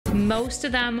Most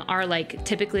of them are like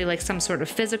typically like some sort of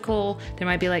physical. There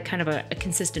might be like kind of a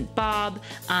consistent bob.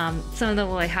 Some of them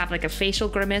will like have like a facial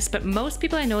grimace, but most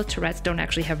people I know with Tourette's don't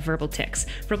actually have verbal tics.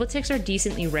 Verbal tics are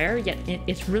decently rare, yet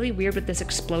it's really weird with this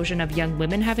explosion of young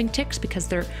women having tics because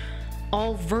they're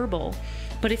all verbal.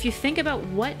 But if you think about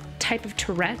what type of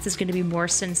Tourette's is going to be more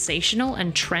sensational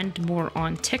and trend more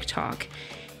on TikTok,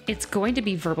 it's going to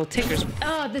be verbal tickers.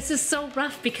 Oh, this is so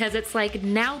rough because it's like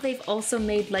now they've also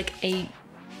made like a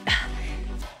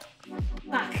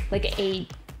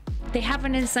they have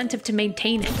an incentive to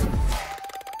maintain it.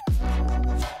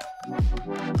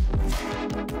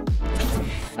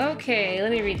 Okay,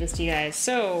 let me read this to you guys.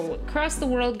 So, across the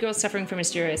world, girls suffering from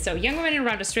mysterious. So, young women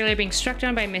around Australia are being struck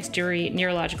down by mystery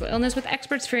neurological illness, with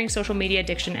experts fearing social media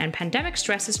addiction and pandemic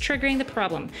stress is triggering the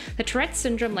problem. The Tourette's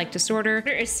syndrome-like disorder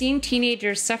is seeing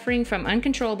teenagers suffering from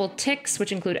uncontrollable tics,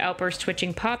 which include outbursts,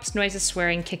 twitching, pops, noises,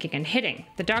 swearing, kicking, and hitting.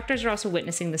 The doctors are also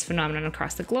witnessing this phenomenon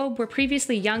across the globe, where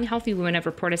previously young, healthy women have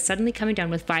reported suddenly coming down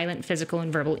with violent physical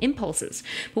and verbal impulses.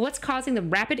 But what's causing the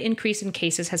rapid increase in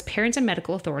cases has parents and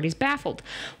medical authorities baffled.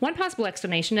 One possible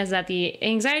explanation is that the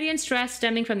anxiety and stress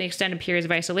stemming from the extended periods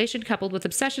of isolation coupled with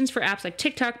obsessions for apps like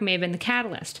TikTok may have been the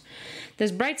catalyst.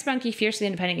 This bright, spunky, fiercely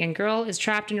independent young girl is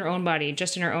trapped in her own body,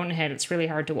 just in her own head. It's really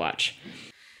hard to watch.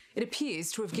 It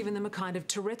appears to have given them a kind of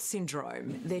Tourette's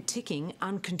syndrome. They're ticking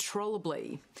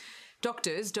uncontrollably.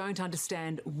 Doctors don't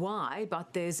understand why,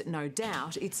 but there's no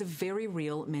doubt it's a very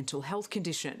real mental health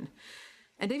condition.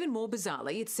 And even more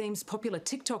bizarrely, it seems popular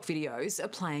TikTok videos are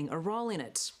playing a role in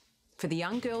it. For the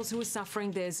young girls who are suffering,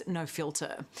 there's no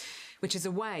filter, which is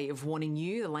a way of warning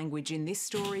you the language in this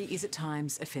story is at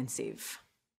times offensive.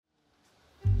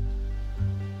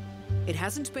 It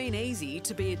hasn't been easy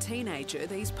to be a teenager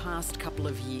these past couple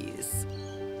of years.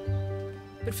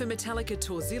 But for Metallica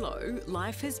Torzillo,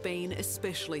 life has been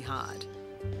especially hard.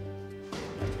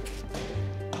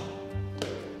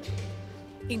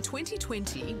 In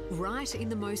 2020, right in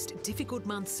the most difficult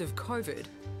months of COVID,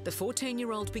 the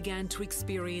 14-year-old began to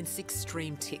experience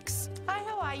extreme tics. Hi,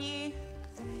 how are you?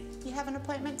 You have an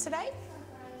appointment today?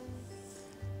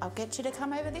 I'll get you to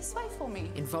come over this way for me.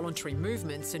 Involuntary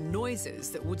movements and noises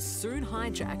that would soon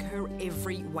hijack her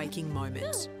every waking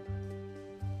moment.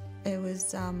 It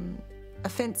was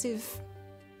offensive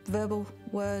verbal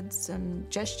words and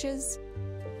gestures.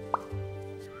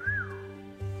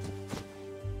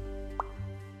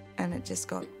 And it just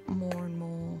got more and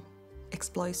more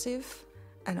explosive.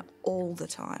 And all the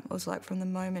time. It was like from the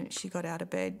moment she got out of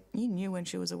bed, you knew when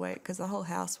she was awake because the whole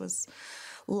house was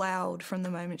loud from the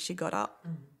moment she got up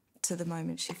to the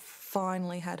moment she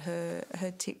finally had her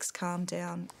tics calmed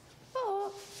down.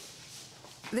 Oh.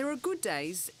 There are good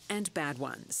days and bad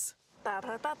ones. But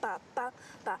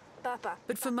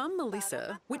for Mum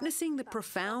Melissa, witnessing the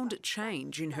profound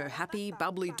change in her happy,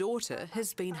 bubbly daughter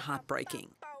has been heartbreaking.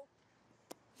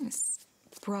 This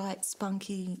bright,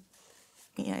 spunky,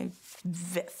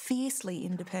 fiercely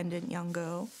independent young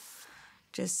girl,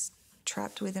 just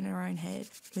trapped within her own head,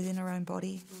 within her own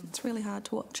body. It's really hard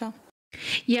to watch her.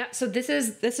 Yeah, so this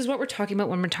is what we're talking about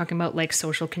when we're talking about like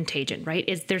social contagion, right?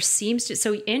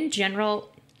 So in general,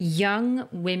 young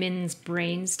women's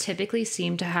brains typically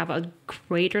seem to have a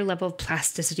greater level of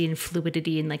plasticity and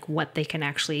fluidity in like what they can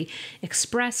actually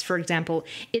express. For example,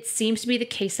 it seems to be the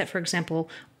case that, for example,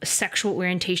 sexual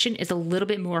orientation is a little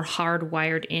bit more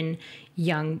hardwired in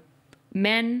young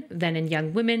men than in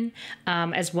young women,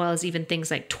 as well as even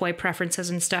things like toy preferences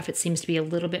and stuff. It seems to be a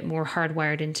little bit more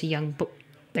hardwired into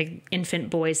like infant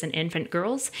boys and infant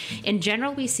girls. In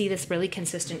general, we see this really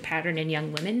consistent pattern in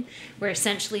young women where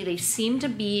essentially they seem to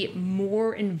be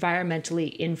more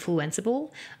environmentally influenceable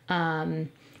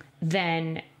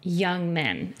than young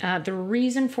men. The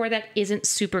reason for that isn't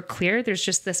super clear. There's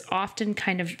just this often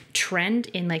kind of trend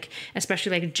in like,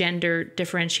 especially like gender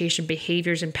differentiation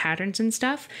behaviors and patterns and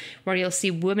stuff, where you'll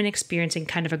see women experiencing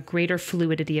kind of a greater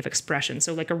fluidity of expression.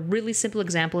 So like a really simple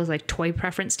example is like toy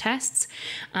preference tests.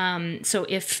 So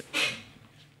if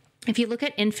you look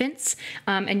at infants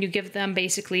and you give them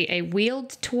basically a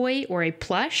wheeled toy or a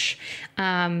plush,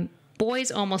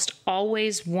 boys almost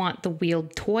always want the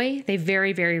wheeled toy. They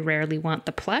very, very rarely want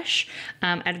the plush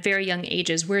at very young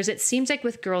ages. Whereas it seems like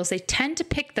with girls, they tend to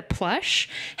pick the plush.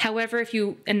 However,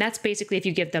 and that's basically if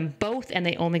you give them both and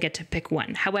they only get to pick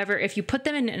one. However, if you put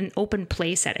them in an open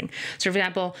play setting, so for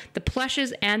example, the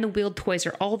plushes and the wheeled toys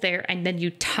are all there, and then you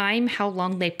time how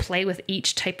long they play with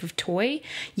each type of toy,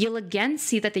 you'll again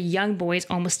see that the young boys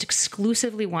almost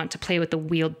exclusively want to play with the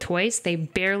wheeled toys. They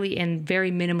barely and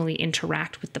very minimally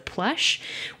interact with the plush. plush,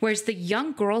 whereas the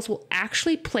young girls will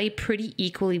actually play pretty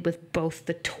equally with both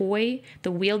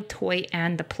the wheeled toy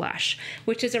and the plush,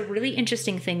 which is a really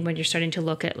interesting thing when you're starting to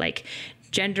look at like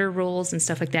gender roles and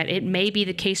stuff like that. It may be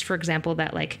the case, for example,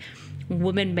 that like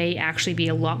women may actually be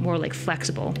a lot more like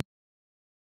flexible.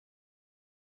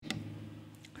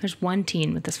 There's one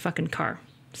teen with this fucking car.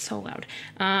 So loud.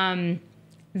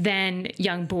 Than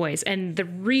young boys. And the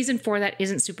reason for that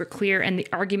isn't super clear. And the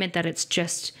argument that it's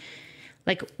just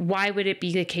like, why would it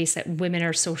be the case that women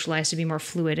are socialized to be more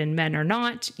fluid and men are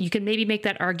not? You can maybe make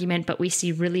that argument, but we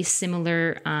see really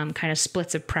similar kind of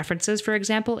splits of preferences, for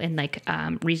example, in like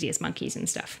rhesus monkeys and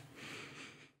stuff.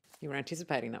 You were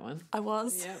anticipating that one. I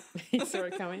was. Yep. You saw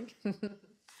it coming.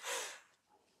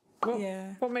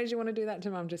 What made you want to do that to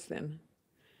Mum just then?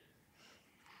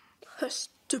 Her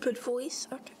stupid voice.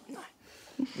 Okay, no.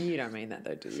 You don't mean that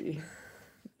though, do you?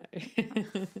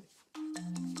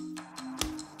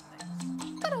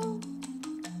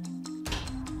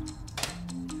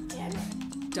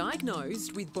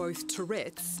 Diagnosed with both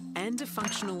Tourette's and a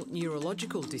functional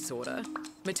neurological disorder,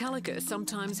 Metallica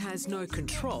sometimes has no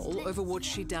control over what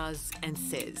she does and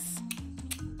says.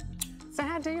 So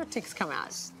how do your tics come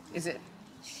out? Is it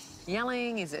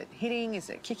yelling? Is it hitting? Is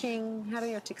it kicking? How do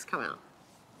your tics come out?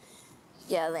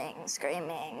 Yelling,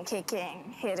 screaming,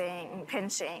 kicking, hitting,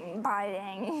 pinching,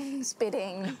 biting,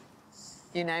 spitting.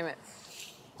 You name it.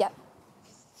 Yep,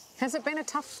 Has it been a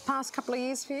tough past couple of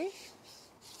years for you?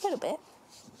 a little bit.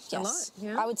 Yes. A lot,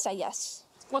 yeah? I would say yes.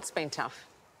 What's been tough?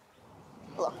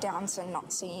 Lockdowns and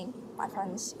not seeing my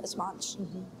friends as much.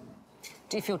 Mm-hmm.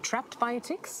 Do you feel trapped by your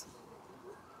tics?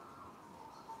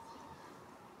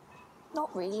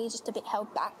 Not really, just a bit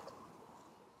held back.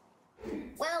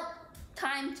 Well,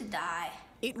 time to die.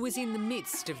 It was in the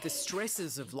midst of the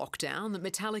stresses of lockdown that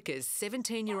Metallica's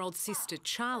 17-year-old sister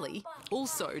Charlie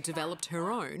also developed her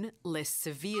own, less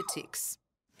severe tics.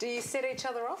 Do you set each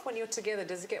other off when you're together?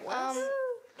 Does it get worse?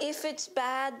 If it's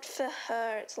bad for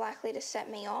her, it's likely to set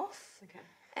me off. Okay.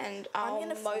 And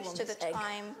most of the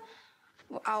time,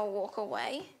 I'll walk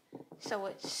away. So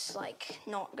it's like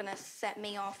not gonna set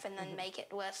me off and then make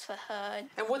it worse for her.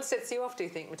 And what sets you off, do you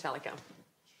think, Metallica?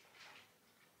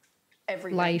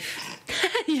 Everything. Life.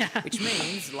 Yeah. Which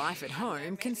means life at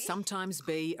home can sometimes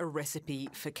be a recipe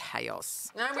for chaos.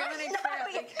 No, we haven't even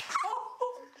chaotic.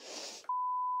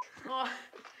 Oh.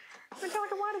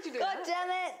 Metallica, why did you do that? God damn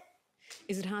it!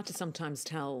 Is it hard to sometimes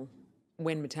tell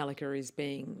when Metallica is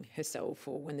being herself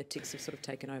or when the tics have sort of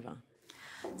taken over?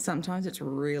 Sometimes it's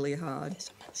really hard.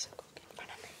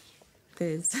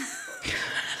 There's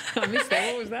I missed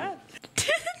that. What was that?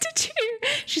 Did you?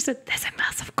 She said, "There's a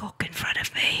massive cock in front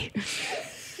of me."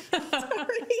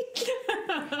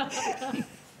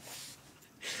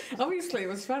 Obviously, it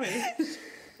was funny.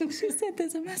 She said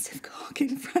there's a massive cock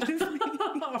in front of me.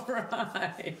 All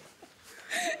right.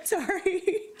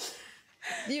 Sorry.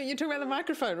 You're talking about the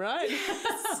microphone, right?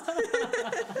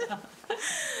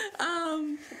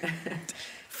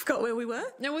 Forgot where we were.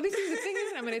 No, well, this is the thing,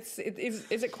 isn't it? I mean,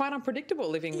 is it quite unpredictable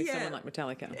living with someone like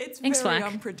Metallica? It's Thanks, very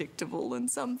Flack. unpredictable, and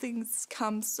some things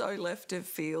come so left of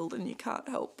field and you can't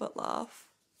help but laugh.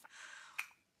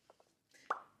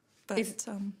 But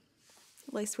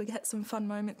at least we get some fun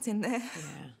moments in there.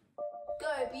 Yeah.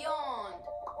 Go beyond.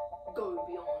 Go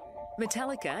beyond.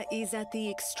 Metallica is at the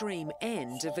extreme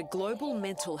end of a global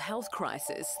mental health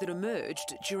crisis that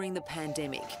emerged during the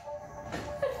pandemic.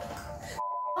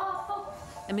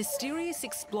 A mysterious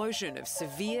explosion of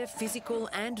severe physical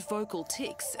and vocal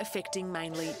tics affecting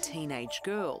mainly teenage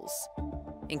girls.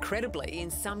 Incredibly, in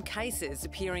some cases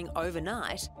appearing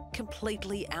overnight,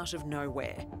 completely out of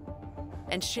nowhere.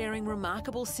 And sharing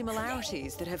remarkable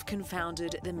similarities that have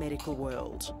confounded the medical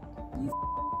world.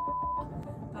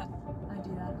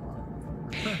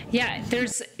 Yeah,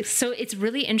 so it's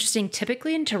really interesting.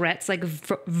 Typically in Tourette's, like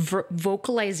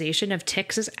vocalization of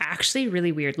tics is actually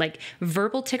really weird. Like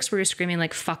verbal tics where you're screaming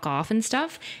like fuck off and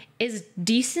stuff is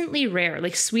decently rare.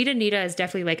 Like Sweet Anita is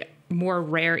definitely like more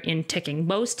rare in ticking.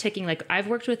 Most ticking, like I've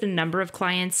worked with a number of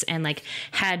clients and like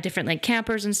had different like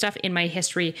campers and stuff in my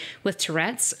history with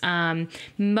Tourette's.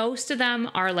 Most of them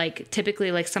are like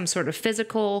typically like some sort of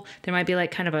physical. There might be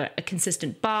like kind of a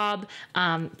consistent bob.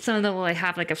 Some of them will like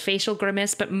have like a facial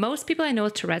grimace, but most people I know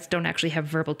with Tourette's don't actually have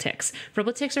verbal tics.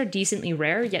 Verbal tics are decently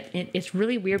rare, yet it's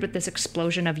really weird with this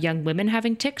explosion of young women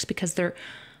having tics because they're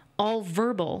all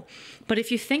verbal. But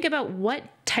if you think about what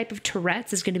type of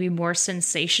Tourette's is going to be more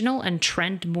sensational and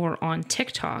trend more on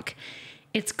TikTok,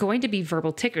 it's going to be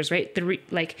verbal tickers, right?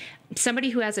 Like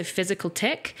somebody who has a physical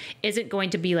tick isn't going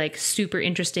to be like super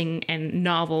interesting and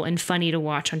novel and funny to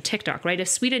watch on TikTok, right? If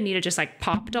Sweet Anita just like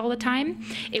popped all the time,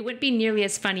 it wouldn't be nearly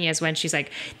as funny as when she's like,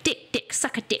 dick,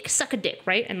 suck a dick,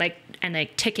 right? And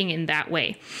like ticking in that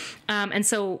way. And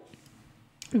so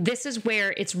this is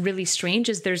where it's really strange,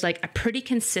 is there's like a pretty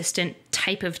consistent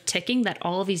type of ticking that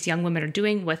all of these young women are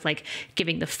doing with like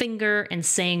giving the finger and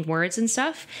saying words and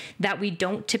stuff that we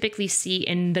don't typically see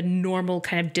in the normal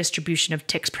kind of distribution of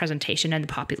tics presentation in the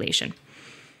population.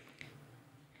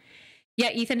 Yeah,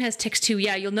 Ethan has tics too.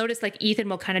 Yeah, you'll notice like Ethan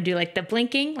will kind of do like the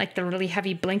blinking, like the really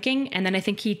heavy blinking. And then I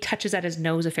think he touches at his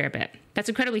nose a fair bit. That's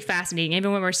incredibly fascinating.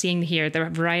 Even when we're seeing here the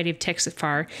variety of tics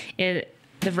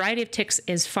the variety of tics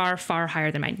is far, far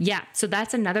higher than mine. Yeah, so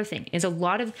that's another thing, is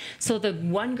so the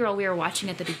one girl we were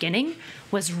watching at the beginning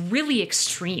was really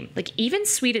extreme. Like even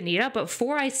Sweet Anita,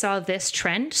 before I saw this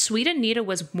trend, Sweet Anita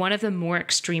was one of the more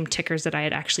extreme tickers that I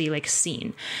had actually like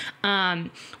seen,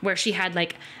 where she had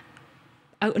like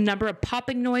a number of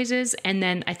popping noises, and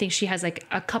then I think she has like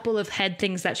a couple of head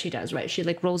things that she does, right? She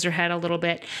like rolls her head a little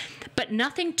bit, but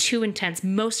nothing too intense.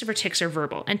 Most of her tics are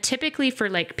verbal. And typically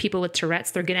for like people with Tourette's,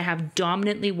 they're going to have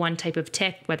dominantly one type of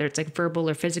tic, whether it's like verbal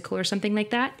or physical or something like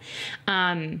that.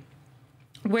 And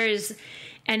it's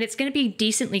going to be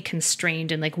decently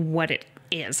constrained in like what it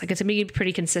is. Like it's going to be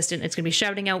pretty consistent. It's going to be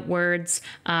shouting out words,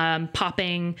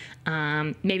 popping,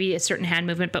 maybe a certain hand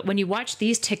movement. But when you watch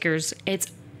these tickers,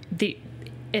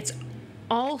 it's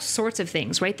all sorts of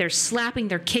things, right? They're slapping,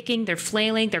 they're kicking, they're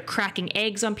flailing, they're cracking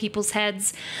eggs on people's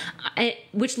heads,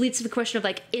 which leads to the question of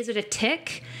like, is it a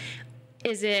tic?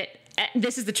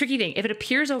 This is the tricky thing. If it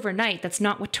appears overnight, that's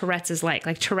not what Tourette's is like.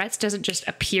 Like Tourette's doesn't just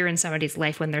appear in somebody's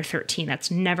life when they're 13.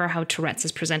 That's never how Tourette's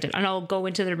is presented. And I'll go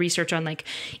into the research on like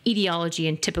etiology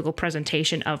and typical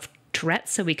presentation of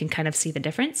Tourette's so we can kind of see the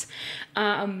difference.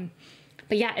 But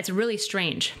yeah, it's really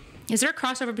strange. Is there a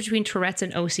crossover between Tourette's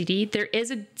and OCD? There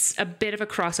is a bit of a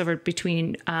crossover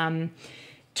between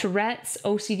Tourette's,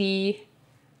 OCD.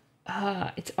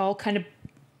 It's all kind of, I'm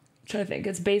trying to think,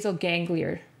 it's basal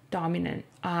ganglia dominant.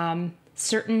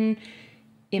 Certain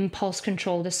impulse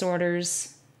control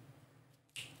disorders.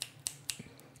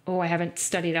 Oh, I haven't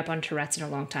studied up on Tourette's in a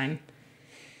long time.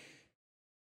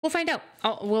 We'll find out.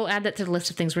 We'll add that to the list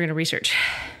of things we're going to research.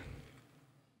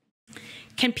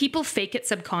 Can people fake it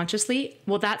subconsciously?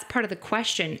 Well, that's part of the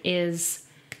question is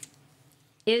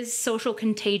social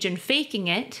contagion faking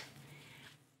it?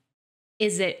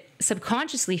 Is it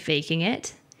subconsciously faking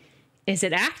it? Is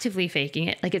it actively faking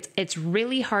it? Like it's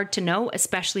really hard to know,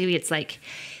 especially it's like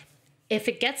if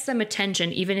it gets them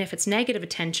attention, even if it's negative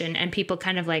attention and people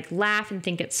kind of like laugh and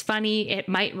think it's funny, it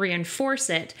might reinforce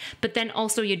it. But then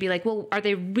also you'd be like, well, are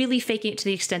they really faking it to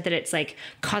the extent that it's like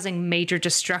causing major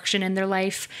destruction in their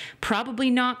life? Probably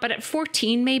not. But at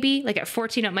 14, maybe like at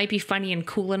 14, it might be funny and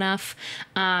cool enough.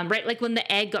 Right. Like when the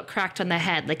egg got cracked on the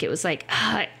head, like it was like,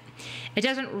 it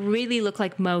doesn't really look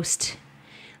like most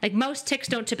tics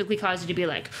don't typically cause you to be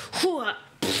like, hoo-ah,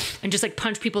 and just like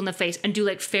punch people in the face and do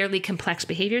like fairly complex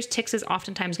behaviors. Tics is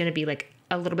oftentimes going to be like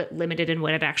a little bit limited in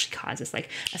what it actually causes, like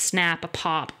a snap, a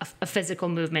pop, a physical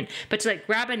movement. But to like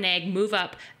grab an egg, move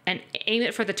up and aim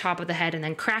it for the top of the head and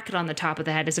then crack it on the top of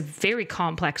the head is a very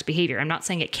complex behavior. I'm not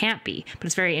saying it can't be, but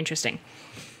it's very interesting.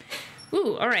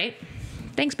 Ooh, all right.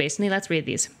 Thanks, Basically. Let's read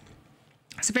these.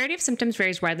 Severity of symptoms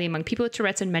varies widely among people with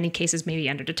Tourette's. In many cases may be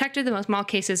underdetected. The most mild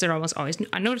cases are almost always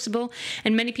unnoticeable,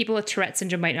 and many people with Tourette's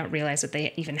syndrome might not realize that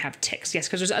they even have tics. Yes,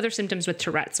 because there's other symptoms with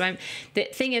Tourette's. So the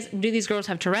thing is, do these girls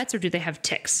have Tourette's or do they have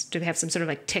tics? Do they have some sort of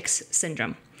like tics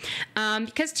syndrome?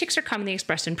 Because tics are commonly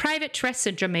expressed in private, Tourette's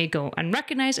syndrome may go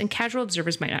unrecognized, and casual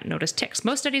observers might not notice tics.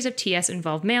 Most studies of TS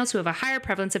involve males who have a higher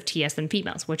prevalence of TS than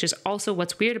females, which is also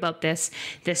what's weird about this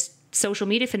social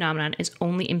media phenomenon is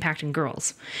only impacting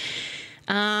girls.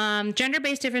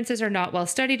 Gender-based differences are not well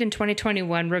studied. In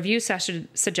 2021, reviews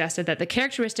suggested that the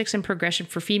characteristics and progression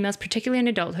for females, particularly in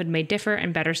adulthood, may differ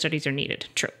and better studies are needed.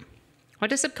 True. What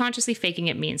does subconsciously faking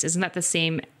it means? Isn't that the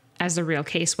same as the real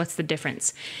case? What's the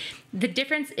difference? The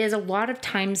difference is a lot of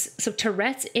times, so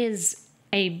Tourette's is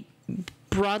a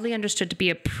broadly understood to be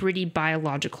a pretty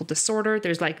biological disorder.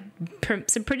 There's like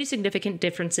some pretty significant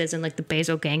differences in like the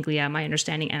basal ganglia, my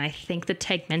understanding, and I think the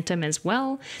tegmentum as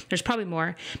well. There's probably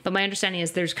more, but my understanding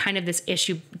is there's kind of this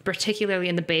issue, particularly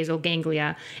in the basal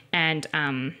ganglia and,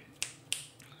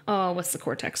 what's the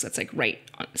cortex that's like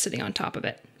sitting on top of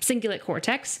it? Cingulate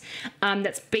cortex.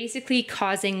 That's basically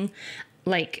causing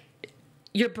like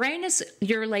your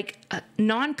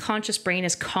non-conscious brain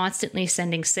is constantly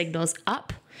sending signals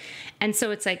up. And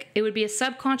so it's like, it would be a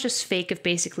subconscious fake of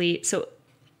basically, so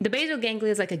the basal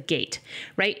ganglia is like a gate,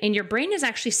 right? And your brain is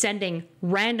actually sending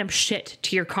random shit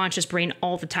to your conscious brain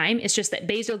all the time. It's just that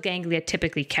basal ganglia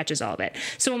typically catches all of it.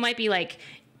 So it might be like,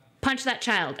 punch that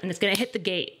child and it's going to hit the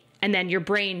gate. And then your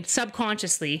brain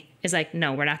subconsciously is like,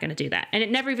 no, we're not going to do that. And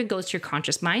it never even goes to your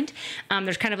conscious mind.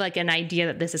 There's kind of like an idea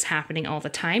that this is happening all the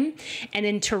time. And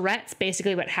in Tourette's,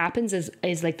 basically what happens is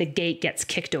like the gate gets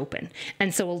kicked open.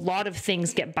 And so a lot of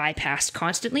things get bypassed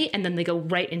constantly, and then they go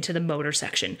right into the motor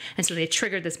section. And so they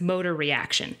trigger this motor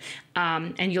reaction.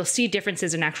 And you'll see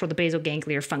differences in the basal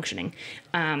ganglia functioning.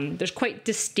 There's quite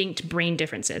distinct brain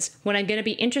differences. What I'm going to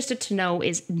be interested to know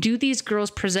is, do these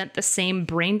girls present the same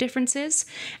brain differences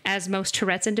as most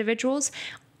Tourette's individuals?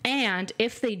 And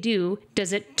if they do,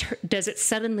 does it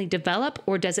suddenly develop,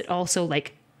 or does it also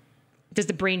does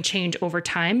the brain change over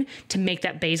time to make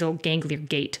that basal ganglia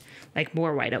gate like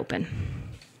more wide open?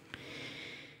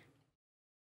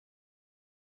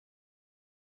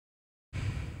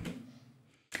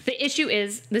 The issue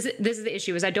is, this is the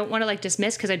issue, is I don't want to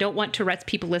dismiss, because I don't want Tourette's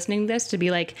people listening to this to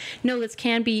be like, no, this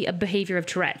can be a behavior of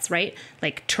Tourette's, right?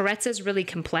 Like, Tourette's is really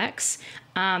complex.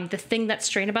 The thing that's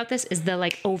strange about this is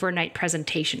the overnight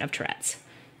presentation of Tourette's.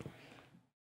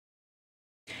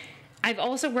 I've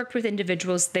also worked with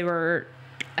individuals,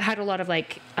 had a lot of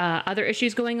other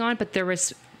issues going on, but there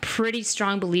was pretty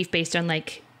strong belief based on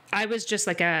I was just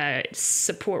a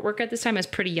support worker at this time. I was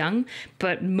pretty young,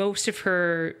 but most of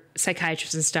her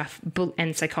psychiatrists and stuff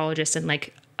and psychologists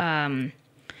and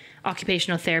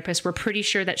occupational therapists were pretty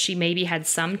sure that she maybe had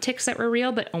some tics that were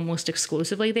real, but almost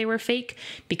exclusively they were fake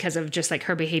because of just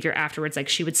her behavior afterwards.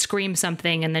 She would scream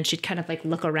something and then she'd kind of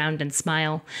look around and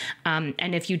smile.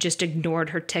 And if you just ignored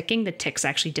her ticking, the tics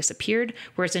actually disappeared.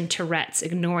 Whereas in Tourette's,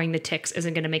 ignoring the tics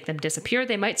isn't going to make them disappear.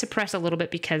 They might suppress a little bit,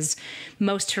 because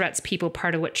most Tourette's people,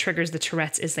 part of what triggers the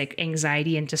Tourette's is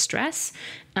anxiety and distress.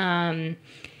 But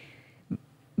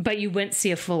you wouldn't see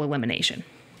a full elimination.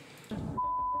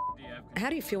 How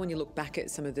do you feel when you look back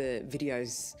at some of the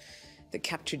videos that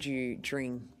captured you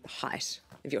during the height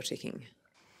of your ticking?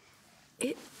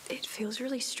 It feels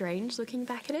really strange looking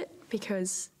back at it,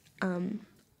 because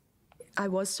I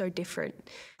was so different.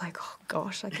 Oh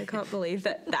gosh, I can't believe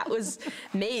that was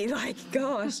me.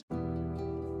 Gosh.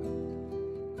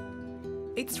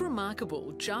 It's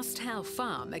remarkable just how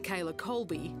far Michaela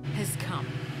Colby has come.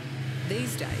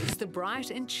 These days, the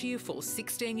bright and cheerful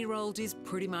 16-year-old is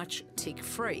pretty much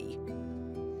tick-free.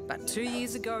 But 2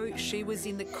 years ago, she was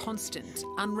in the constant,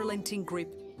 unrelenting grip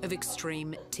of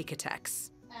extreme tick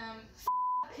attacks.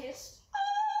 Pissed.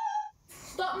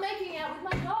 Stop making out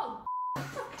with my dog.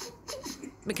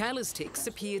 Michaela's tics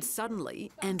appeared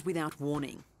suddenly and without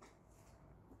warning.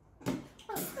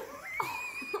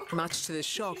 Much to the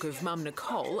shock of Mum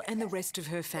Nicole and the rest of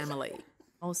her family.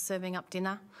 I was serving up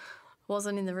dinner.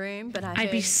 Wasn't in the room, but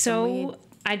I'd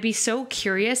be so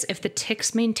curious if the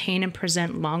tics maintain and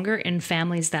present longer in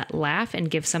families that laugh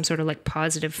and give some sort of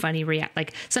positive, funny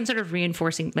some sort of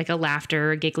reinforcing, a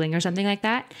laughter or giggling or something like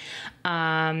that.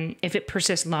 If it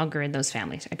persists longer in those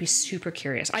families, I'd be super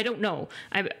curious. I don't know.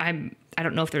 I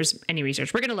don't know if there's any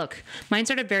research. We're gonna look. Mine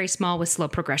started very small with slow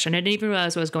progression. I didn't even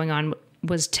realize what was going on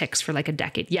was tics for a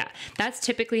decade. Yeah, that's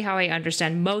typically how I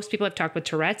understand. Most people I've talked with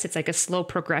Tourette's, it's a slow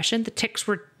progression. The tics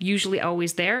were usually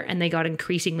always there, and they got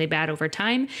increasingly bad over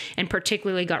time, and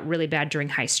particularly got really bad during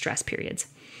high stress periods.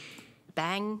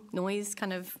 Bang, noise,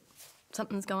 kind of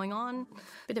something's going on,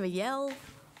 bit of a yell.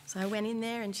 So I went in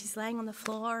there and she's laying on the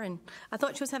floor, and I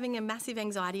thought she was having a massive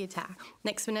anxiety attack.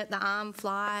 Next minute the arm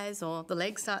flies or the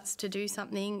leg starts to do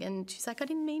something, and she's like, I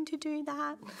didn't mean to do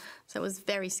that. So it was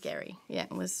very scary. Yeah,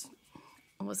 it was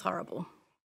horrible.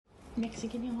 Mexi,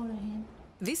 can you hold her hand?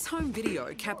 This home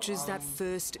video captures that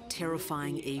first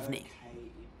terrifying evening,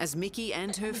 as Mickey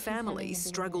and her family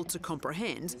struggled to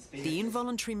comprehend the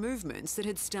involuntary movements that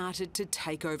had started to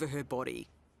take over her body.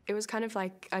 It was kind of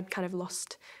like I'd kind of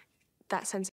lost that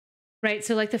sense. Right,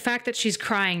 so the fact that she's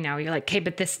crying now, you're okay,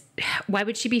 but why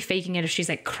would she be faking it if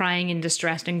she's crying and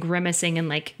distressed and grimacing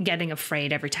and getting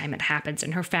afraid every time it happens?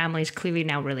 And her family's clearly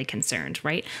now really concerned,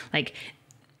 right?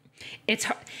 It's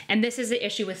hard. And this is the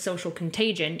issue with social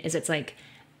contagion, is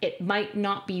it might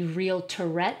not be real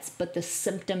Tourette's, but the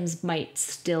symptoms might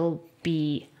still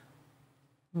be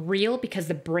real because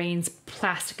the brain's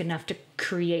plastic enough to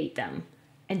create them.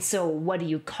 And so what do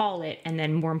you call it? And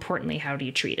then more importantly, how do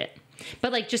you treat it?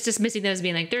 But just dismissing those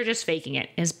being they're just faking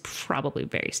it is probably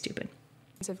very stupid.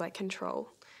 Of control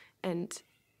and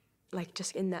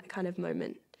just in that kind of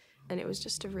moment. And it was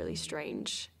just a really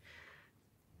strange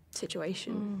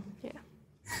situation. Yeah.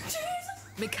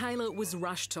 Michaela was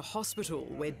rushed to hospital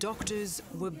where doctors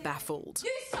were baffled.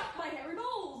 You suck my hairy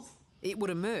balls! It would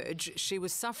emerge she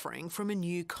was suffering from a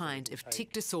new kind of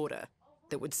tic disorder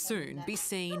that would soon be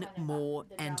seen more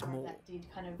and more.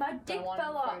 My dick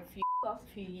fell off. Last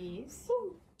few years.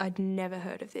 I'd never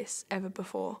heard of this ever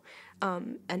before,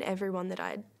 and everyone that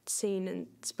I'd seen and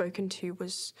spoken to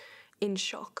was in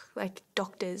shock, like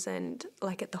doctors and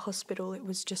like at the hospital. It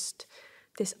was just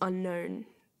this unknown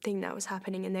thing that was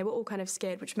happening, and they were all kind of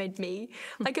scared, which made me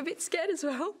like a bit scared as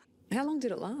well. How long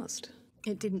did it last?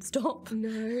 It didn't stop. No.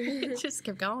 It just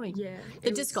kept going. Yeah.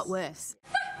 It just got worse.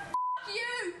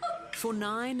 For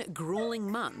 9 gruelling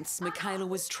months, Michaela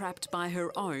was trapped by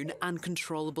her own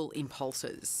uncontrollable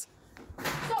impulses.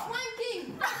 Stop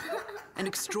wanking! An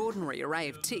extraordinary array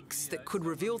of tics that could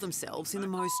reveal themselves in the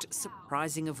most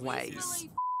surprising of ways.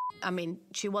 I mean,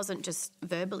 she wasn't just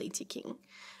verbally ticking.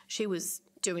 She was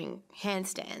doing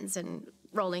handstands and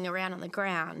rolling around on the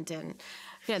ground, and,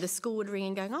 you know, the school would ring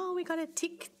and going, oh, we got a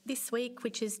tick this week,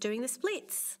 which is doing the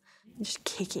splits. Just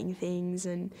kicking things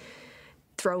and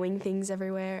throwing things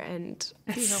everywhere, and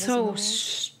It's so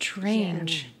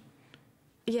strange.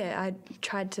 yeah, I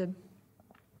tried to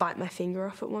bite my finger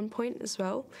off at one point as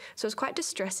well. So it was quite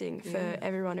distressing for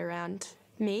everyone around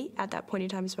me at that point in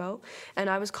time as well. And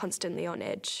I was constantly on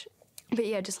edge. But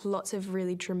yeah, just lots of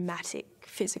really dramatic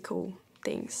physical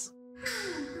things.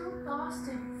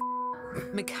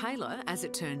 Michaela, as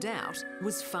it turned out,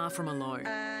 was far from alone.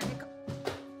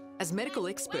 As medical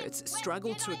experts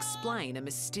struggled to explain a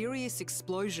mysterious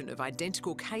explosion of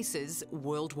identical cases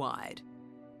worldwide.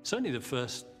 Certainly the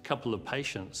first couple of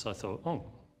patients, I thought, oh,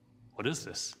 what is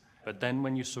this? But then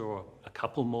when you saw a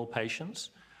couple more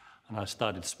patients, and I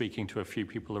started speaking to a few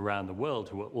people around the world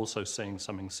who were also seeing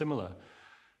something similar,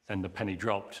 then the penny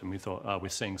dropped and we thought, oh, we're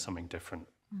seeing something different.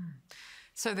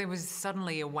 So there was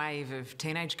suddenly a wave of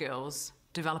teenage girls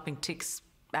developing tics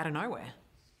out of nowhere.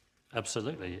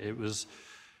 Absolutely. It was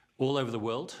all over the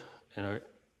world, you know,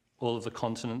 all of the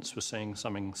continents were seeing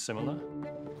something similar.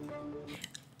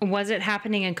 Was it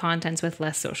happening in continents with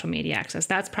less social media access?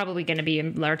 That's probably going to be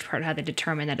in large part how they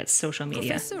determine that it's social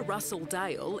media. Professor Russell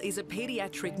Dale is a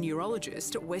paediatric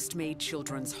neurologist at Westmead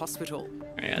Children's Hospital.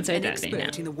 An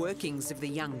expert in the workings of the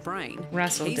young brain.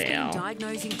 Russell He's Dale. been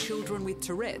diagnosing children with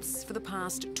Tourette's for the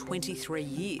past 23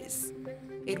 years.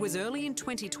 It was early in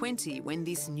 2020 when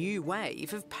this new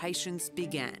wave of patients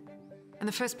began. And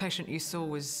the first patient you saw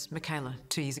was Michaela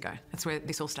 2 years ago. That's where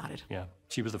this all started. Yeah,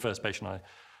 she was the first patient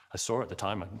I saw at the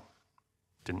time. I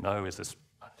didn't know, is this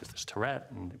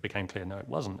Tourette? And it became clear, no, it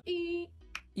wasn't.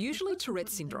 Usually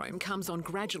Tourette's syndrome comes on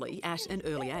gradually at an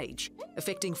early age,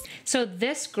 affecting... So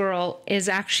this girl is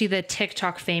actually the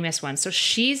TikTok famous one. So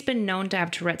she's been known to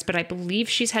have Tourette's, but I believe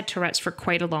she's had Tourette's for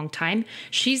quite a long time.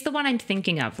 She's the one I'm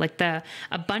thinking of. Like a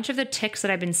bunch of the tics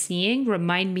that I've been seeing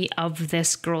remind me of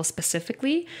this girl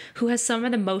specifically, who has some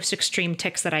of the most extreme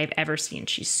tics that I've ever seen.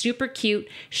 She's super cute.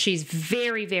 She's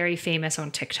very, very famous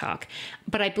on TikTok.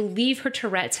 But I believe her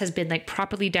Tourette's has been like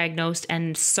properly diagnosed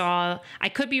and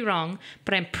I could be wrong,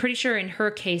 but I'm pretty sure in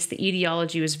her case, the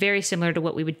etiology was very similar to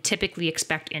what we would typically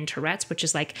expect in Tourette's, which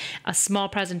is like a small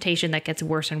presentation that gets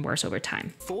worse and worse over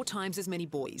time. 4 times as many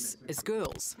boys as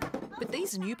girls. But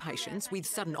these new patients with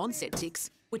sudden onset tics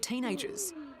were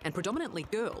teenagers, and predominantly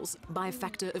girls by a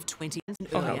factor of 20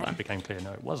 earlier. It became clear,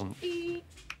 no, it wasn't.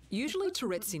 Usually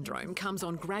Tourette's syndrome comes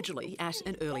on gradually at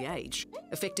an early age,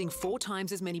 affecting 4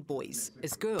 times as many boys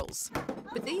as girls.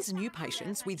 But these new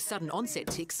patients with sudden onset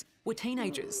tics were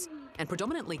teenagers, and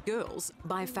predominantly girls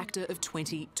by a factor of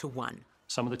 20 to 1.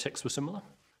 Some of the tics were similar,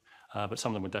 but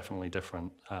some of them were definitely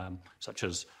different, such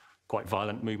as quite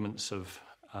violent movements of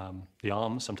the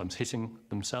arms, sometimes hitting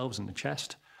themselves in the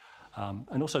chest.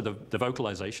 And also the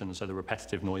vocalization, so the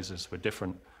repetitive noises were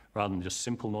different rather than just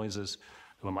simple noises.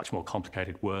 There were much more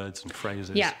complicated words and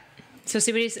phrases. Yeah. So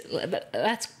see what he's,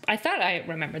 I thought I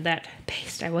remembered that.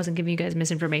 Paste. I wasn't giving you guys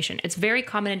misinformation. It's very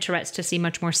common in Tourette's to see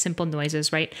much more simple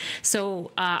noises, right?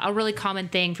 So a really common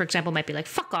thing, for example, might be like,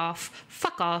 fuck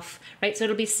off, right? So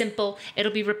it'll be simple.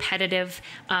 It'll be repetitive.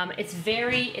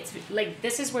 It's like,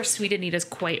 this is where Sweet Anita's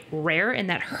quite rare in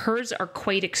that hers are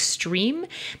quite extreme,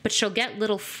 but she'll get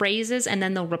little phrases and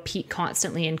then they'll repeat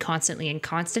constantly and constantly and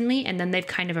constantly. And then they've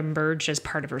kind of emerged as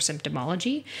part of her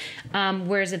symptomology.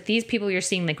 Whereas if these people you're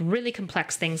seeing like really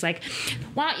complex things like,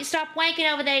 why don't you stop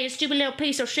wanking over there, you stupid little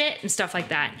piece of shit, and stuff like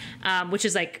that, which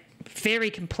is like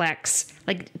very complex.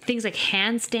 Like things like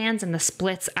handstands and the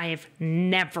splits I have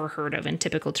never heard of in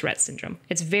typical Tourette's syndrome.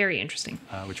 It's very interesting.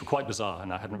 Which were quite bizarre,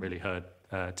 and I hadn't really heard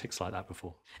tics like that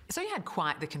before. So you had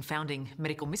quite the confounding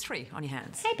medical mystery on your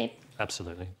hands. Hey, babe.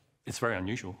 Absolutely. It's very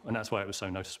unusual, and that's why it was so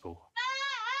noticeable.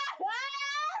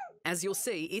 As you'll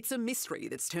see, it's a mystery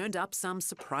that's turned up some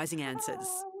surprising answers.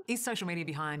 Is social media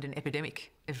behind an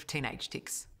epidemic of teenage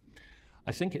tics?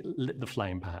 I think it lit the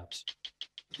flame, perhaps.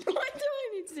 Why do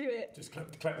I need to do it? Just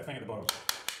clap the thing at the bottom.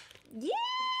 Yeah!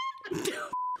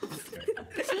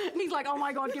 He's like, oh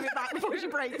my God, give it back before she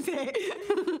breaks it.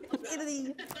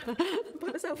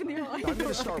 Put myself in the eye. I'm going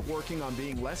to start working on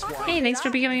being less wild. Hey, thanks for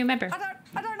becoming a member.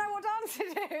 I don't know what dance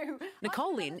to do.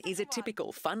 Nicole Lynn is a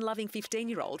typical fun-loving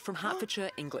 15-year-old from Hertfordshire,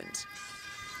 England.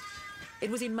 It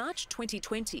was in March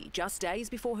 2020, just days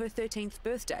before her 13th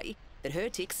birthday, that her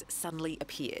tics suddenly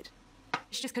appeared.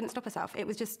 She just couldn't stop herself. It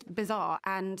was just bizarre,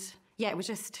 and yeah, it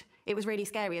was really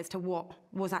scary as to what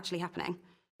was actually happening.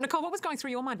 Nicole, what was going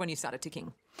through your mind when you started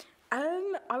ticking?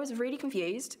 I was really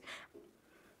confused.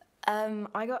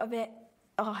 I got a bit...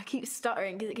 Oh, I keep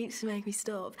stuttering because it keeps making me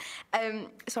stop.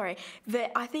 Sorry,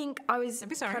 but I think I was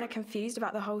kind of confused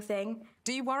about the whole thing.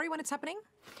 Do you worry when it's happening?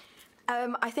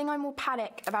 I think I'm more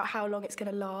panicked about how long it's going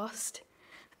to last,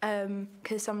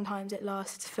 because sometimes it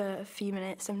lasts for a few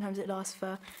minutes, sometimes it lasts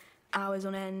for hours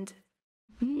on end.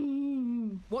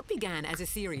 What began as a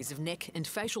series of neck and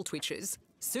facial twitches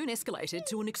soon escalated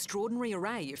to an extraordinary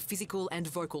array of physical and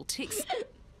vocal tics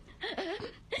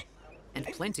and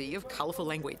plenty of colourful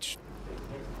language.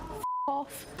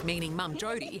 Off. Meaning Mum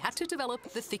Jodie had to develop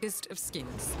the thickest of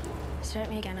skins. Stare at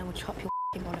me again, I will chop your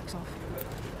bollocks off.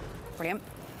 Brilliant.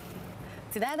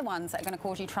 So they're the ones that are going to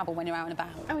cause you trouble when you're out and about.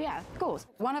 Oh yeah, of course.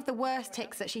 One of the worst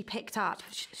tics that she picked up,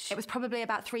 it was probably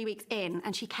about 3 weeks in,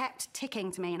 and she kept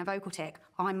ticking to me in a vocal tic,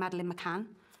 "I'm Madeleine McCann."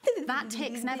 That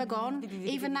tic's never gone.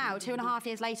 Even now, 2.5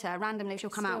 years later, randomly she'll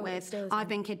come out with, "I've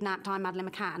been kidnapped, I'm Madeleine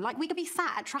McCann." Like, we could be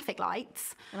sat at traffic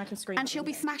lights and I can scream, and she'll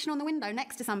be smashing on the window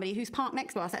next to somebody who's parked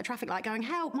next to us at a traffic light going,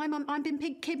 "Help, my mum, I've been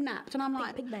kidnapped." And I'm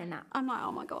like, I'm like,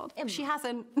 oh my God, she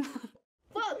hasn't.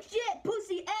 Fuck, shit,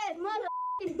 pussy, ass, mother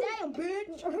damn,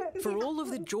 bitch. For all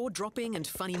of the jaw-dropping and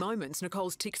funny moments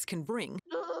Nicole's tics can bring,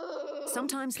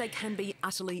 sometimes they can be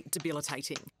utterly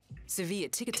debilitating. Severe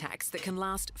tic attacks that can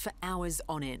last for hours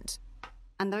on end.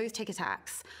 And those tic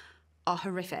attacks are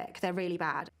horrific. They're really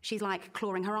bad. She's like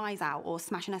clawing her eyes out or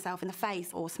smashing herself in the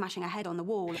face or smashing her head on the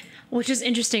wall. Which is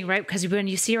interesting, right? Because when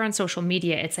you see her on social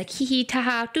media, it's like hee hee, ta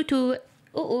ha, too too,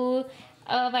 ooh,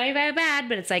 oh, very, very bad.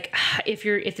 But it's like, if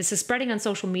this is spreading on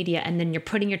social media and then you're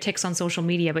putting your tics on social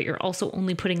media, but you're also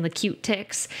only putting the cute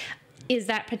tics, is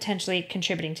that potentially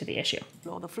contributing to the issue?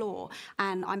 Or the floor,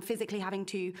 and I'm physically having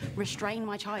to restrain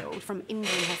my child from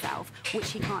injuring herself, which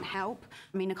she can't help.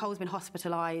 I mean, Nicole's been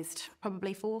hospitalised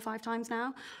probably 4 or 5 times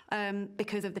now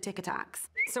because of the tic attacks.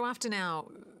 So after now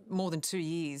more than 2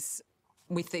 years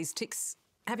with these tics,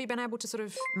 have you been able to sort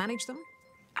of manage them?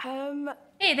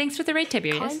 Hey, thanks for the rate tip,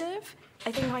 Kind of.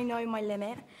 I think I know my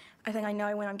limit. I think I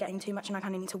know when I'm getting too much and I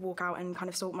kind of need to walk out and kind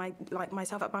of sort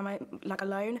myself up by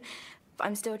alone. But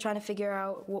I'm still trying to figure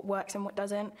out what works and what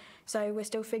doesn't. So we're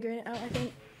still figuring it out, I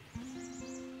think.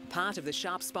 Part of the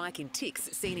sharp spike in tics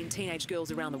seen in teenage girls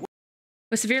around the world.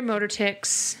 With severe motor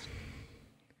tics,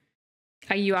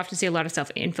 you often see a lot of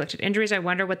self-inflicted injuries. I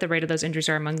wonder what the rate of those injuries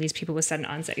are among these people with sudden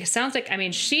onset. It sounds like, I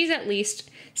mean, she's at least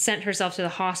sent herself to the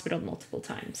hospital multiple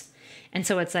times. And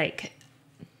so it's like,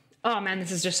 oh man,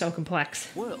 this is just so complex.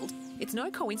 World, it's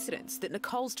no coincidence that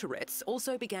Nicole's Tourette's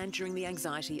also began during the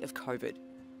anxiety of COVID.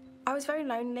 I was very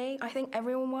lonely. I think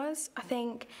everyone was. I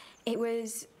think it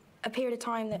was a period of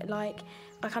time that, like,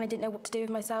 I kind of didn't know what to do with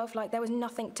myself. Like, there was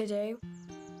nothing to do.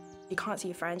 You can't see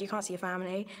your friends, you can't see your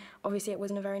family. Obviously, it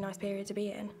wasn't a very nice period to be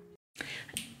in.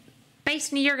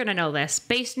 Basically, you're going to know this.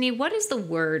 Basically, what is the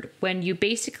word when you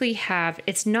basically have,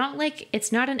 it's not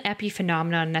an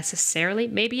epiphenomenon necessarily,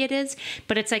 maybe it is,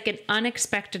 but it's like an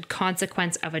unexpected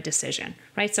consequence of a decision,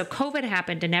 right? So COVID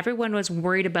happened and everyone was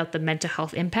worried about the mental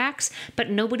health impacts, but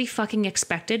nobody fucking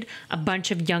expected a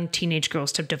bunch of young teenage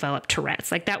girls to develop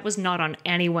Tourette's. Like, that was not on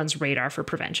anyone's radar for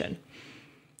prevention.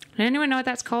 Anyone know what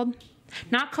that's called?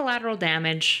 Not collateral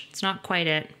damage. It's not quite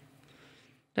it.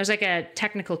 There's like a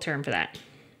technical term for that.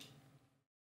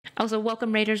 Also,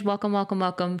 welcome Raiders, welcome.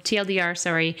 TLDR,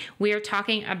 sorry. We are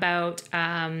talking about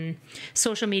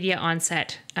social media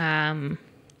onset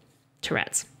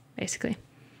Tourette's, basically.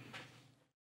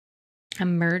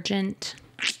 Emergent.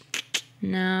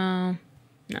 No.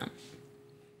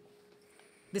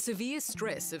 The severe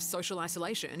stress of social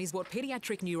isolation is what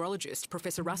paediatric neurologist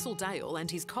Professor Russell Dale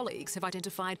and his colleagues have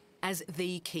identified as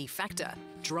the key factor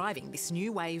driving this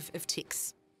new wave of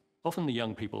tics. Often the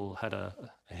young people had a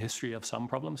history of some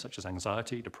problems, such as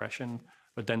anxiety, depression,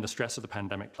 but then the stress of the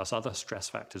pandemic plus other stress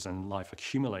factors in life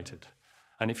accumulated.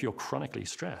 And if you're chronically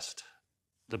stressed,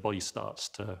 the body starts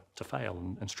to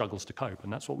fail and struggles to cope,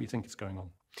 and that's what we think is going on.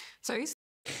 So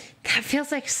that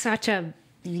feels like such a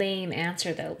lame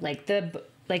answer, though.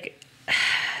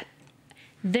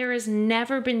 there has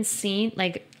never been seen,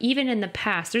 like, even in the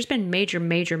past, there's been major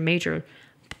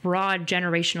broad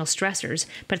generational stressors,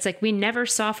 but it's like we never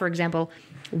saw, for example,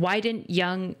 why didn't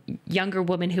younger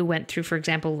women who went through, for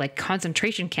example, like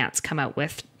concentration camps come out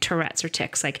with Tourette's or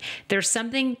tics? Like, there's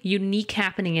something unique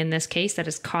happening in this case that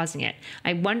is causing it.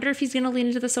 I wonder if he's going to lean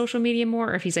into the social media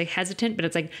more, or if he's like hesitant, but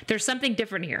it's like there's something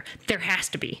different here. There has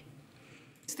to be.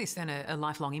 Is this then a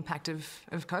lifelong impact of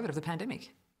COVID, of the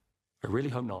pandemic? I really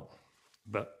hope not,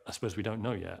 but I suppose we don't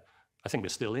know yet. I think we're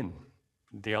still in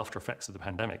the after effects of the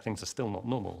pandemic. Things are still not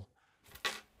normal.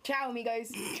 Ciao,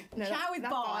 amigos. No, Ciao with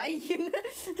bye.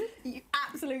 You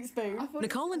absolute spoon.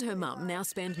 Nicole and her mum now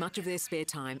spend much of their spare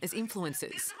time as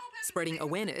influencers, spreading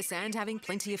awareness and having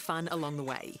plenty of fun along the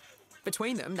way.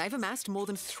 Between them, they've amassed more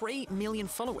than 3 million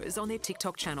followers on their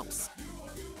TikTok channels.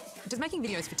 Does making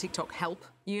videos for TikTok help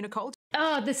you, Nicole?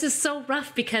 Oh, this is so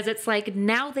rough because it's like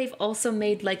now they've also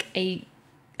made like a...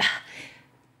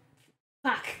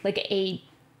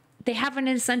 they have an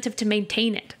incentive to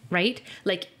maintain it, right?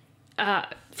 Like,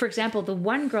 for example, the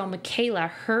one girl, Michaela,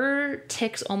 her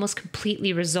tics almost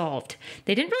completely resolved.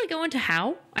 They didn't really go into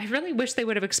how. I really wish they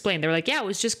would have explained. They were like, yeah, it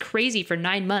was just crazy for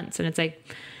 9 months. And it's like,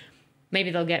 maybe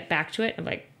they'll get back to it. I'm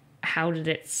like, how did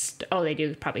it... Oh, they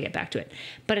do probably get back to it.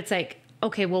 But it's like,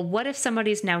 okay, well, what if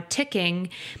somebody's now ticking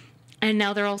and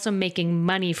now they're also making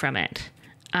money from it?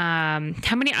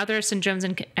 How many other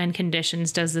syndromes and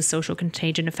conditions does the social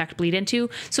contagion effect bleed into?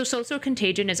 So social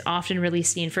contagion is often really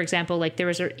seen, for example, like there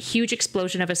was a huge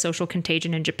explosion of a social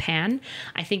contagion in Japan.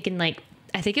 I think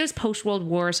it was post-World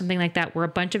War or something like that, where a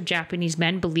bunch of Japanese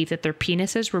men believed that their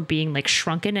penises were being like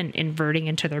shrunken and inverting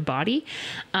into their body.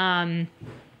 And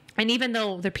even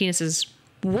though their penises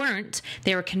weren't,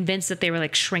 they were convinced that they were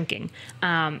like shrinking.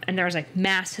 And there was like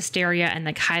mass hysteria and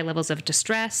like high levels of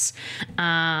distress.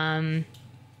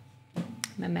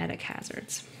 Mimetic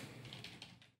hazards.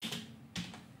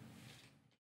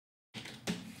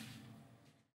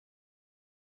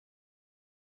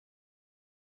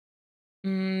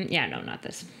 Yeah, no, not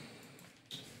this.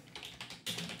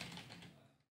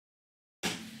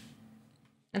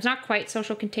 It's not quite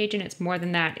social contagion. It's more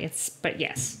than that. But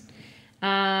yes.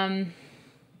 Yeah,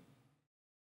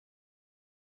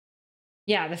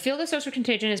 the field of social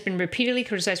contagion has been repeatedly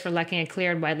criticized for lacking a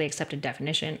clear and widely accepted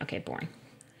definition. Okay, boring.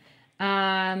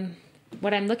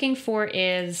 What I'm looking for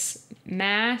is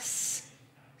mass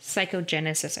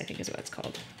psychogenesis, I think is what it's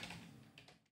called.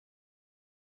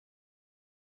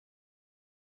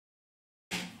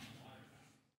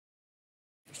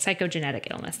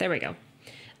 Psychogenetic illness. There we go.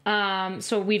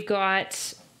 So we've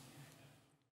got...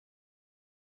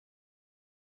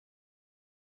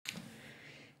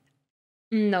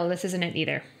 No, this isn't it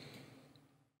either.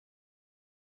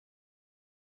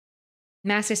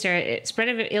 Mass hysteria, spread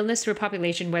of illness through a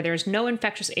population where there is no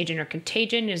infectious agent or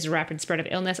contagion is a rapid spread of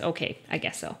illness. Okay, I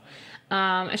guess so.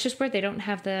 It's just weird they don't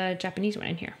have the Japanese one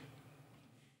in here.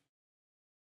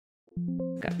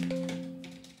 Go.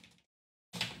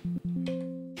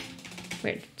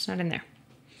 Weird, it's not in there.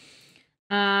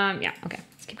 Yeah, okay,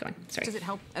 let's keep going. Sorry. Does it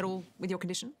help at all with your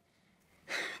condition?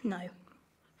 No.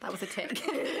 That was a tick.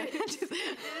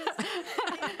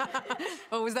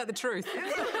 Or was that the truth?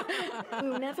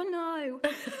 We'll never know.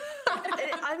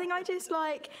 I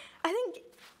think,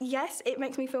 yes, it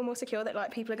makes me feel more secure that, like,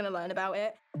 people are going to learn about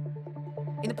it.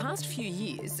 In the past few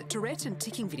years, Tourette and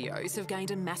ticking videos have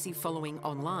gained a massive following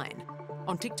online.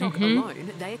 On TikTok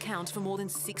alone, they account for more than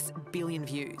 6 billion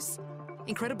views.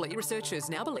 Incredibly, researchers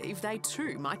now believe they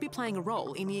too might be playing a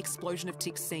role in the explosion of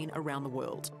tics seen around the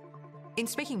world. In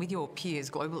speaking with your peers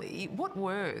globally, what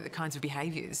were the kinds of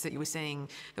behaviours that you were seeing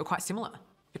that were quite similar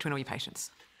between all your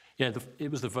patients? Yeah,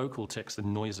 it was the vocal tics, the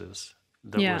noises,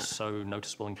 that were so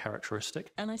noticeable and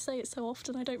characteristic. And I say it so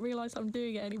often I don't realise I'm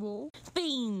doing it anymore.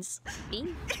 Beans!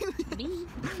 Beans. Beans.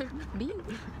 Beans.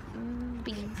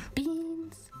 Beans.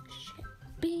 Beans. Shit.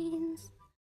 Beans.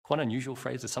 Quite unusual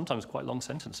phrases, sometimes quite long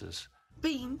sentences.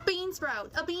 Bean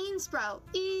sprout, a bean sprout,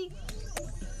 beans,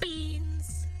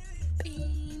 beans,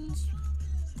 beans,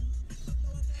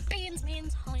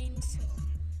 Heinz.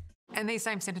 And these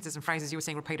same sentences and phrases you were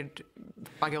seeing repeated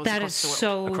by girls that across is the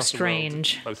world? so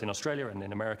strange. World, both in Australia and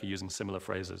in America, using similar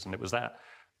phrases, and it was that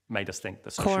made us think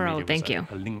that social Coral, media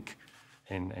was a link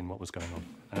in what was going on.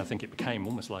 And I think it became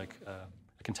almost like a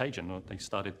contagion. They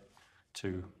started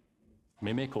to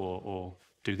mimic or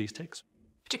do these tics.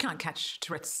 But you can't catch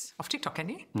Tourette's off TikTok, can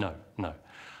you? No.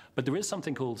 But there is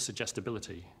something called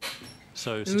suggestibility.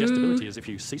 So suggestibility is if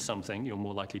you see something, you're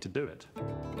more likely to do it.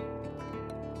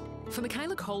 For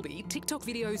Michaela Colby, TikTok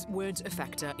videos weren't a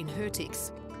factor in her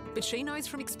tics, but she knows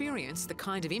from experience the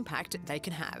kind of impact they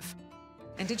can have.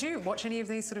 And did you watch any of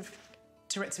these sort of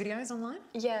Tourette's videos online?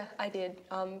 Yeah, I did.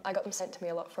 I got them sent to me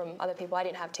a lot from other people. I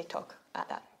didn't have TikTok at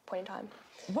that point in time.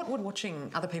 What would watching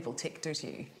other people tick do to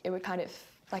you? It would kind of,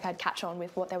 like, I'd catch on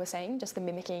with what they were saying, just the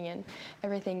mimicking and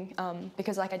everything,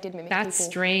 because, like, I did mimic That's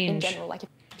people strange. in general. Like,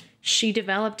 She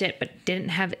developed it but didn't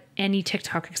have any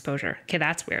TikTok exposure. Okay,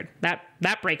 that's weird. That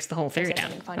breaks the whole theory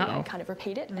down. funny, I'd kind of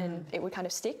repeat it and it would kind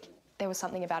of stick. There was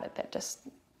something about it that just,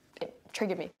 it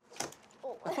triggered me.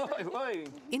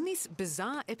 In this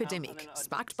bizarre epidemic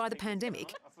sparked by the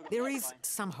pandemic, there is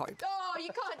some hope. Oh, you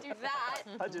can't do that.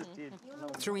 I just did.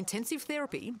 Through intensive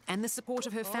therapy and the support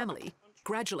of her family,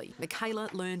 gradually, Michaela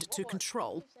learned to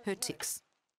control her tics.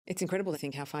 It's incredible to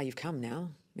think how far you've come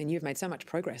now. I mean, you've made so much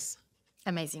progress.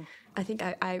 Amazing. I think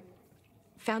I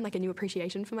found like a new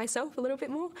appreciation for myself a little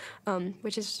bit more,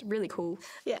 which is really cool.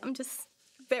 Yeah, I'm just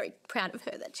very proud of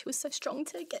her that she was so strong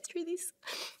to get through this.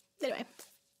 Anyway.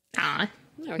 Ah,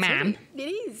 no, ma'am. It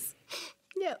is.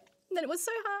 Yeah. And then it was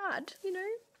so hard, you know?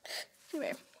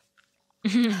 Anyway.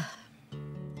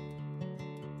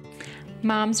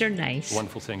 Moms are nice. The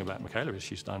wonderful thing about Michaela is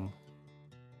she's done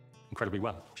incredibly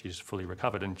well. She's fully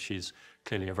recovered and she's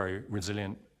clearly a very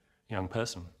resilient young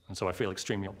person. And so I feel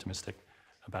extremely optimistic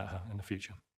about her in the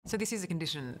future. So this is a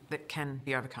condition that can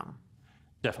be overcome?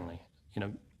 Definitely. You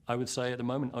know, I would say at the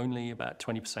moment only about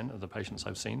 20% of the patients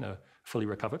I've seen are fully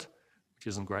recovered, which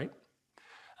isn't great.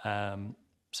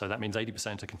 So that means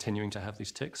 80% are continuing to have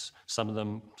these tics, some of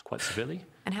them quite severely.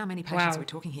 And how many patients are we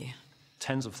talking here?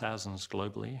 Tens of thousands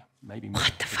globally, maybe more,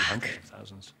 maybe hundreds of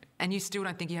thousands. And you still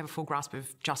don't think you have a full grasp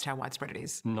of just how widespread it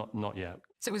is? Not yet.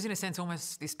 So it was, in a sense,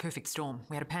 almost this perfect storm.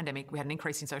 We had a pandemic, we had an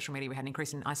increase in social media, we had an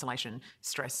increase in isolation,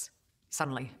 stress,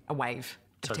 suddenly a wave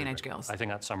of Totally teenage agree. girls. I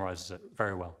think that summarises it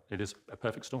very well. It is a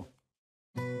perfect storm.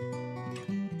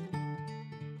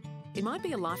 It might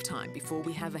be a lifetime before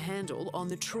we have a handle on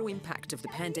the true impact of the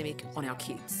pandemic on our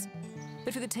kids.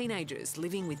 But for the teenagers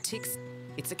living with tics,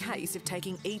 it's a case of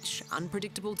taking each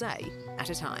unpredictable day at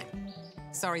a time.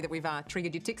 Sorry that we've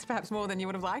triggered your tics perhaps more than you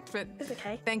would have liked, but it's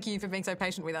okay. Thank you for being so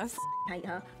patient with us. Hate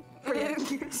her. Brilliant. I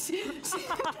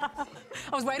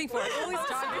was waiting for it all this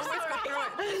time. You always got through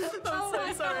it.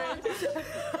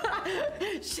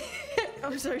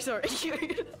 I'm so sorry. I'm so sorry.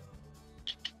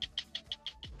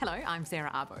 Hello, I'm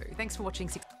Sarah Arbo. Thanks for watching.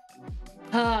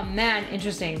 Oh man,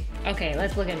 interesting. Okay,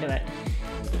 let's look into it.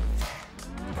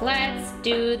 Let's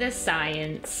do the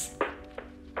science.